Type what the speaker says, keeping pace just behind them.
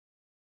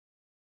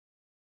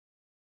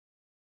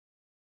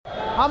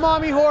I'm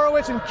Ami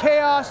Horowitz, and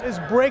chaos is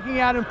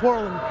breaking out in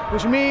Portland,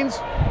 which means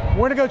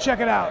we're gonna go check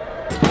it out.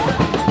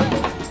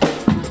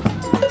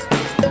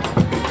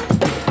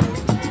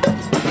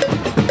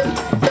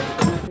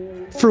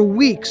 For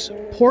weeks,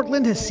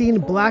 Portland has seen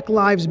Black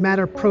Lives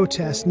Matter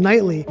protests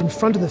nightly in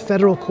front of the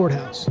federal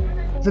courthouse.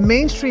 The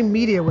mainstream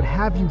media would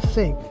have you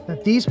think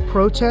that these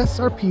protests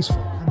are peaceful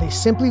and they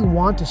simply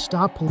want to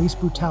stop police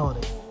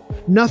brutality.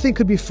 Nothing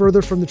could be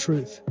further from the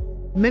truth.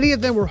 Many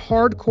of them were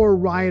hardcore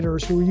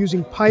rioters who were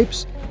using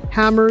pipes,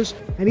 hammers,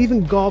 and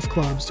even golf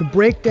clubs to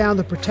break down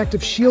the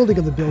protective shielding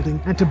of the building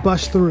and to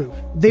bust through.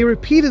 They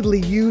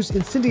repeatedly used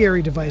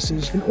incendiary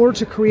devices in order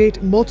to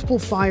create multiple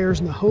fires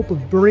in the hope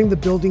of burning the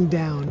building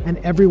down and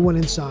everyone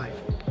inside.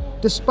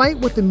 Despite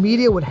what the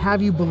media would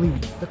have you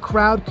believe, the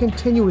crowd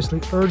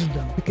continuously urged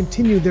them to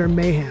continue their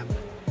mayhem.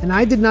 And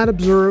I did not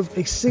observe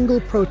a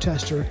single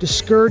protester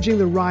discouraging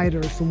the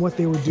rioters from what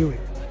they were doing.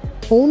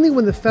 Only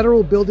when the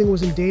federal building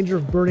was in danger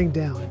of burning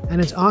down and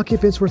its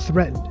occupants were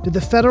threatened did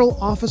the federal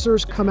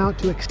officers come out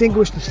to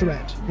extinguish the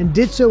threat, and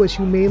did so as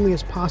humanely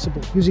as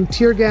possible, using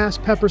tear gas,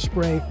 pepper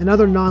spray, and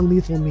other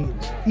non-lethal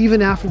means,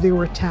 even after they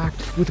were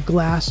attacked with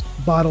glass,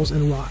 bottles,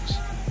 and rocks.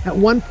 At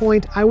one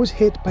point, I was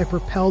hit by a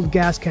propelled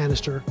gas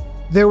canister.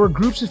 There were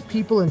groups of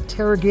people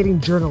interrogating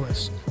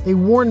journalists. They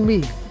warned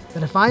me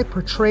that if I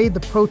portrayed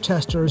the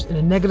protesters in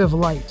a negative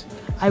light,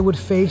 I would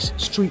face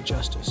street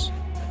justice.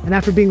 And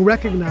after being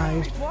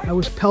recognized, I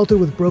was pelted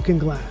with broken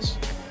glass.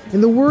 In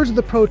the words of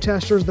the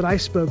protesters that I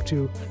spoke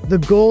to, the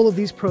goal of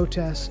these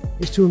protests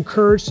is to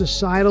encourage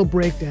societal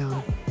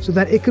breakdown so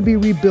that it could be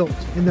rebuilt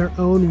in their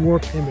own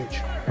warped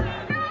image.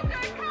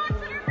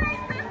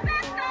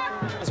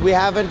 We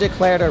haven't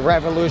declared a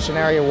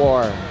revolutionary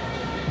war.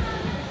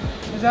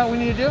 Is that what we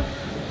need to do?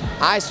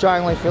 I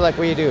strongly feel like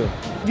we do.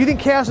 Do you think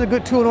chaos is a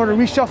good tool in order to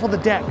reshuffle the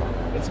deck?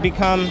 It's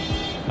become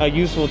a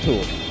useful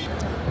tool.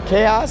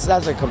 Chaos,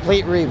 that's a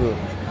complete reboot.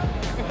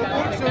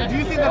 So do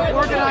you think that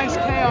organized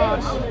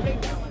chaos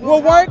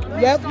will work?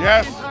 Yep.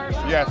 Yes.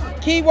 Yes.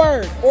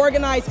 Keyword,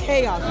 organized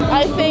chaos.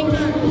 I think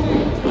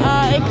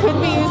it could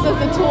be used as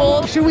a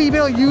tool. Should we be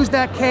able to use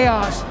that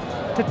chaos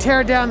to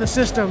tear down the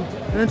system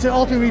and then to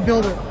ultimately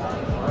rebuild it?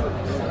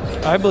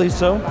 I believe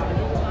so.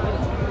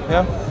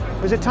 Yeah.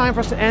 Is it time for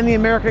us to end the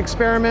American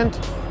experiment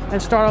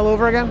and start all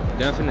over again?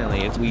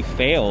 Definitely. We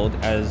failed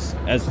as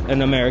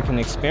an American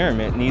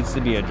experiment. Needs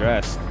to be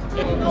addressed.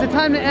 Is it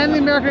time to end the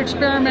American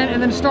experiment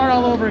and then start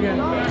all over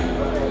again?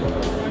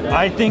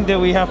 I think that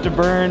we have to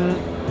burn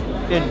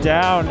it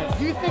down.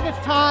 Do you think it's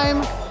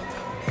time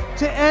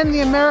to end the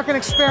American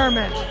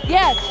experiment?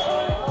 Yes.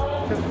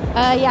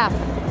 Yeah,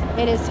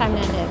 it is time to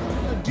end it.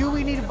 Do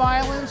we need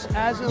violence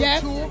as a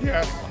tool?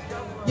 Yes.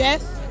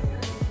 Yes.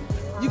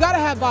 You gotta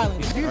have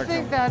violence. Do you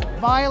think that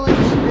violence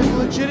is a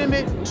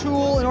legitimate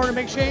tool in order to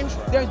make change?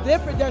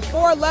 There's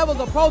 4 levels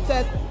of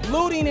protest.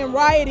 Looting and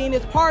rioting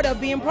is part of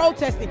being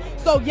protesting.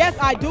 So yes,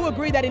 I do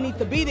agree that it needs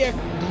to be there.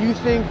 Do you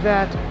think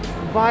that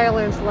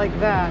violence like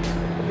that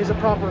is a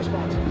proper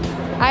response?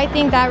 I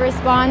think that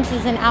response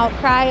is an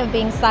outcry of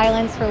being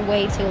silenced for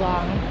way too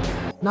long.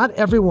 Not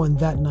everyone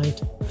that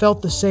night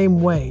felt the same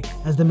way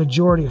as the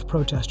majority of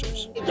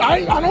protesters.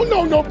 I don't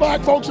know no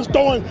black folks is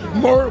throwing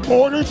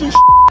mortars and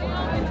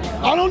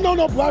I don't know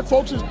no black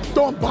folks is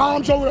throwing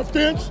bombs over the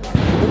fence.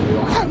 It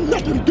don't have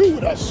nothing to do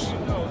with us.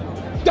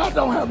 That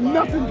don't have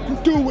nothing to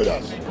do with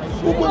us.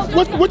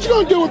 What you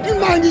gonna do if you're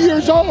 90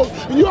 years old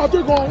and you out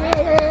there going,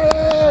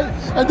 hey,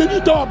 and then you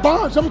throw a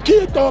bomb, some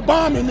kid throw a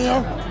bomb in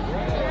there,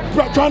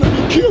 trying to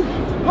be cute,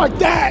 like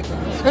that.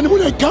 And when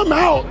they come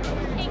out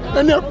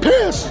and they're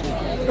pissed,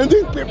 and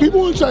then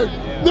people will say,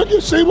 look, you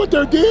see what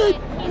they did?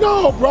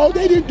 No, bro,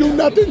 they didn't do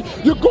nothing.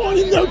 You're going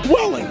in their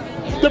dwelling.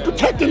 They're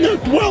protecting their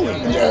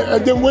dwelling.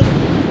 And then when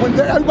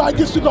everybody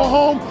gets to go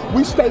home,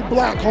 we stay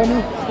black,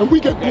 homie, and we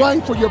get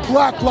blamed for your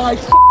Black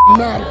Lives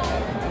Matter.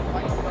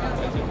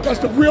 That's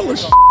the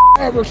realest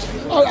ever.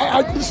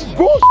 This is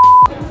bullshit.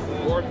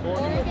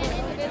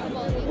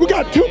 We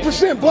got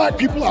 2% black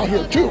people out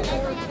here, too.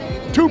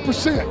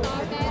 2%.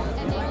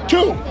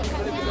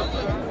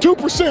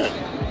 2%.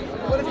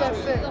 What does that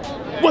say?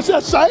 What's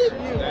that say?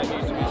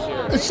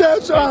 It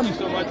says,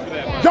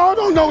 y'all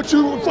don't know what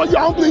I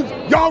don't believe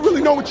y'all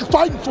really know what you're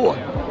fighting for.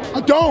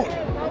 I don't.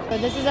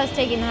 But this is us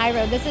taking the high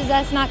road. This is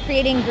us not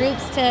creating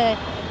groups to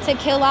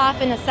kill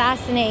off and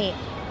assassinate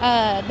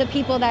the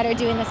people that are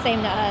doing the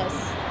same to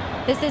us.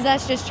 This is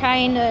us just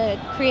trying to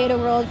create a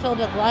world filled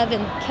with love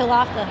and kill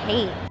off the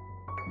hate.